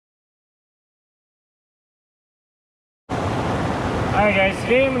Alright guys,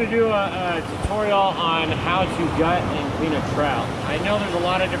 today I'm going to do a tutorial on how to gut and clean a trout. I know there's a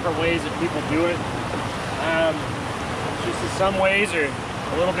lot of different ways that people do it. Just in some ways are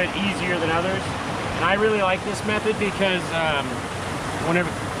a little bit easier than others. And I really like this method because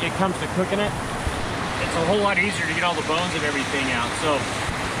whenever it comes to cooking it, it's a whole lot easier to get all the bones and everything out. So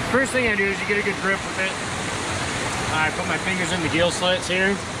first thing I do is you get a good grip with it. I put my fingers in the gill slits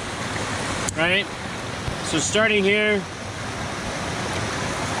here, right? So starting here,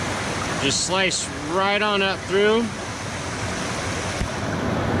 just slice right on up through,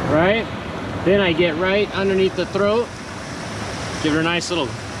 right? Then I get right underneath the throat, give it a nice little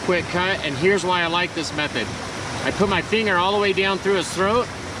quick cut, and here's why I like this method. I put my finger all the way down through his throat.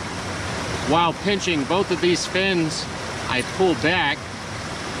 While pinching both of these fins, I pull back,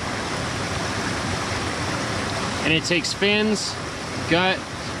 and it takes fins,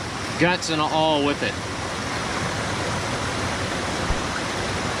 guts, and all with it.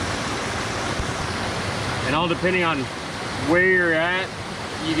 And all depending on where you're at,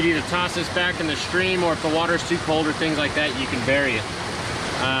 you can either toss this back in the stream, or if the water's too cold or things like that, you can bury it.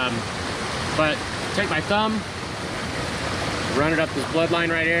 But take my thumb, run it up this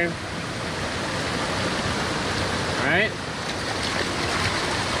bloodline right here. All right.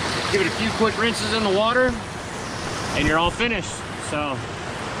 Give it a few quick rinses in the water, and you're all finished. So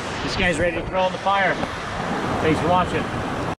this guy's ready to throw in the fire. Thanks for watching.